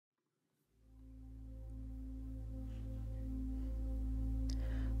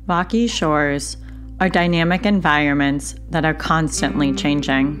Rocky shores are dynamic environments that are constantly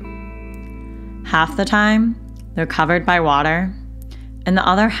changing. Half the time, they're covered by water, and the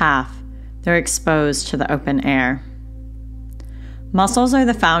other half, they're exposed to the open air. Mussels are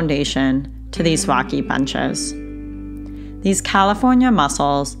the foundation to these rocky benches. These California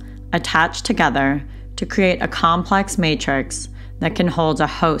mussels attach together to create a complex matrix that can hold a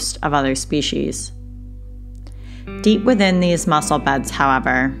host of other species. Deep within these mussel beds,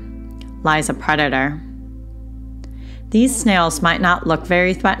 however, lies a predator. These snails might not look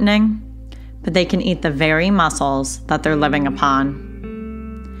very threatening, but they can eat the very mussels that they're living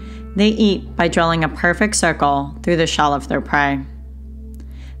upon. They eat by drilling a perfect circle through the shell of their prey.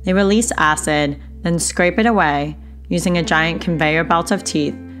 They release acid, then scrape it away using a giant conveyor belt of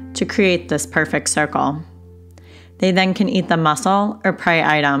teeth to create this perfect circle. They then can eat the mussel or prey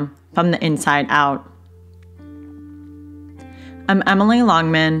item from the inside out. I'm Emily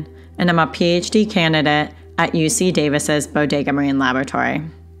Longman, and I'm a Ph.D. candidate at UC Davis's Bodega Marine Laboratory.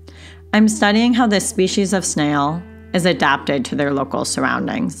 I'm studying how this species of snail is adapted to their local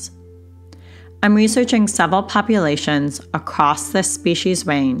surroundings. I'm researching several populations across this species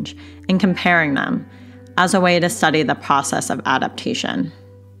range and comparing them as a way to study the process of adaptation.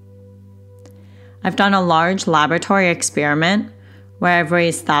 I've done a large laboratory experiment where I've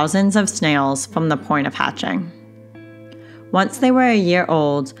raised thousands of snails from the point of hatching. Once they were a year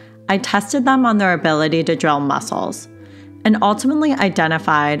old, I tested them on their ability to drill mussels and ultimately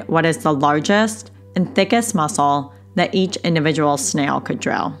identified what is the largest and thickest mussel that each individual snail could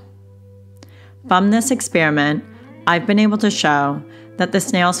drill. From this experiment, I've been able to show that the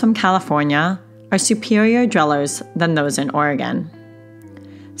snails from California are superior drillers than those in Oregon.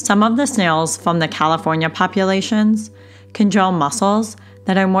 Some of the snails from the California populations can drill mussels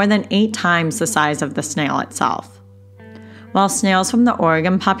that are more than 8 times the size of the snail itself, while snails from the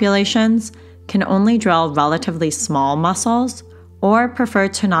Oregon populations can only drill relatively small mussels or prefer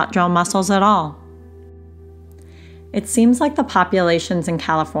to not drill mussels at all. It seems like the populations in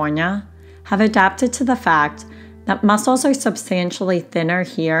California have adapted to the fact that mussels are substantially thinner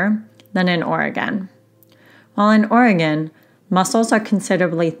here than in Oregon. While in Oregon, mussels are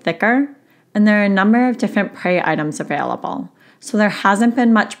considerably thicker, and there are a number of different prey items available, so there hasn't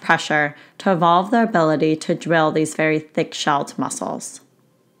been much pressure to evolve the ability to drill these very thick-shelled mussels.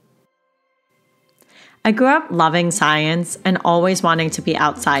 I grew up loving science and always wanting to be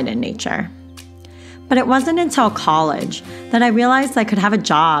outside in nature. But it wasn't until college that I realized I could have a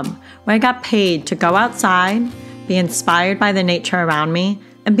job where I got paid to go outside, be inspired by the nature around me,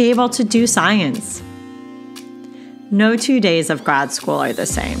 and be able to do science. No 2 days of grad school are the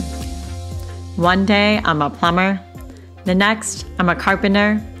same. One day, I'm a plumber. The next, I'm a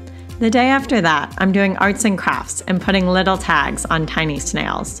carpenter. The day after that, I'm doing arts and crafts and putting little tags on tiny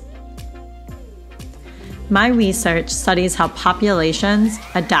snails. My research studies how populations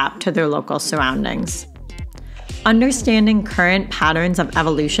adapt to their local surroundings. Understanding current patterns of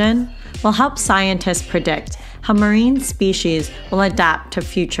evolution will help scientists predict how marine species will adapt to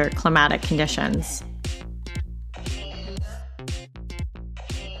future climatic conditions.